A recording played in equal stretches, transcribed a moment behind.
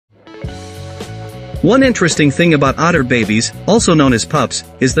One interesting thing about otter babies, also known as pups,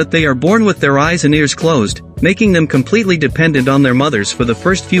 is that they are born with their eyes and ears closed, making them completely dependent on their mothers for the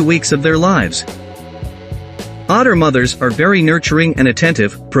first few weeks of their lives. Otter mothers are very nurturing and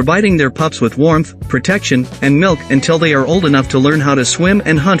attentive, providing their pups with warmth, protection, and milk until they are old enough to learn how to swim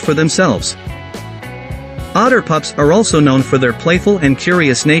and hunt for themselves. Otter pups are also known for their playful and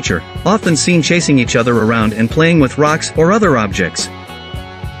curious nature, often seen chasing each other around and playing with rocks or other objects.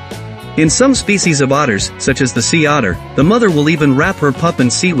 In some species of otters, such as the sea otter, the mother will even wrap her pup in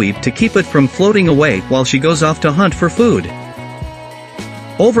seaweed to keep it from floating away while she goes off to hunt for food.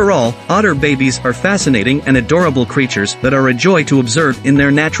 Overall, otter babies are fascinating and adorable creatures that are a joy to observe in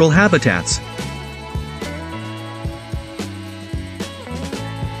their natural habitats.